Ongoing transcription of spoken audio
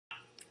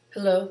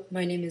Hello,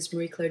 my name is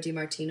Marie Claire de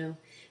Martino,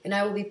 and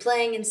I will be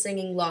playing and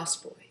singing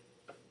Lost Boy.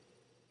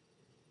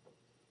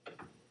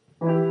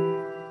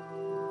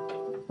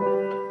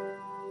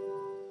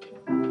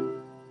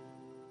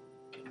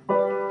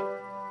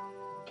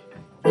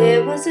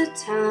 There was a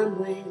time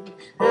when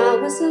I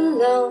was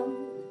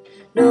alone,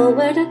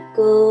 nowhere to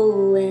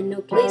go and no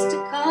place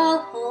to call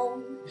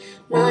home.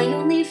 My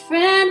only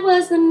friend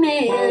was the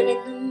man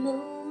in the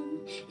moon,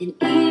 and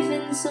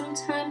even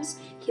sometimes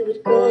he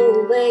would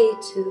go away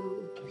too.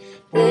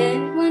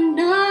 Then one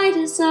night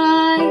as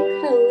I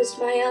closed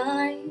my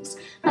eyes,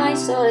 I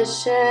saw a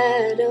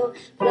shadow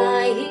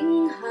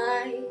flying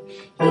high.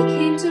 He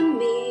came to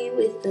me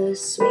with the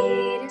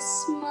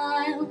sweetest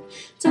smile,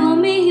 told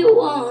me he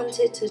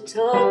wanted to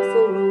talk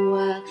for a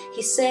while.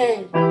 He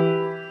said,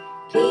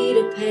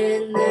 "Peter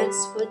Pan,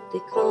 that's what they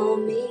call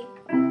me.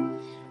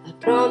 I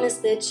promise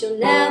that you'll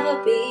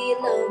never be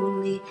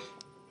lonely."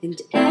 And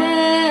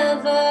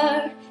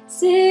ever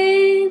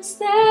since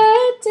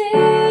that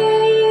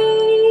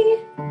day,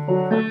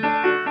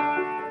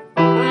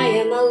 I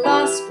am a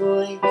lost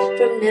boy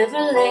from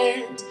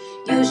Neverland,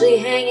 usually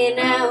hanging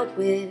out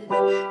with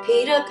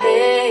Peter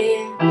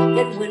Pan.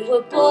 And when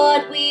we're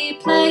bored we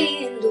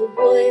play in the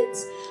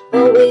woods,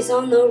 always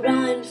on the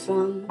run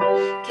from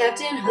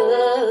Captain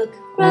Hook.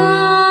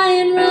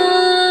 Run,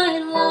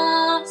 run,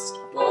 lost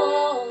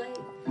boy,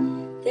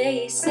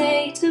 they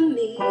say to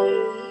me,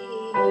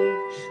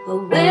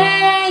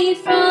 away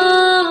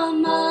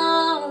from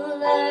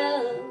all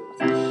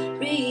of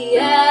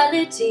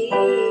reality.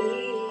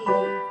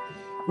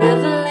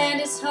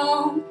 Neverland is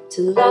home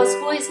to lost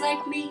boys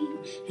like me,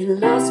 and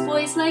lost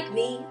boys like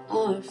me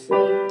are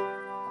free.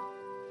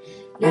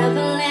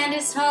 Neverland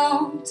is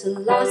home to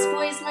lost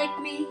boys like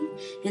me,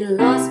 and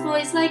lost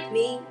boys like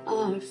me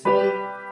are free.